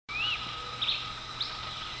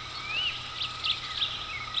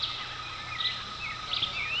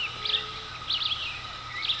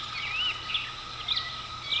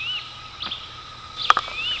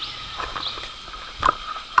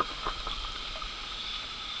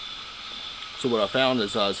So what I found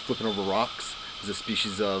is flipping over rocks is a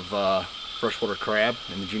species of freshwater crab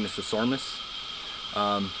in the genus Sesarma.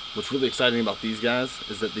 What's really exciting about these guys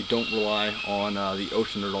is that they don't rely on the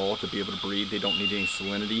ocean at all to be able to breed. They don't need any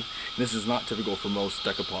salinity. And this is not typical for most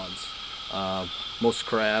decapods. Most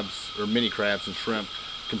crabs, or many crabs and shrimp,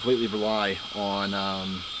 completely rely on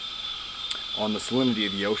the salinity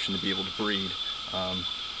of the ocean to be able to breed.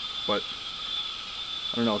 But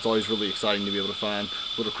I don't know, it's always really exciting to be able to find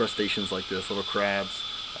little crustaceans like this, little crabs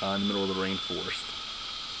in the middle of the rainforest.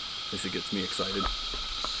 At least it gets me excited.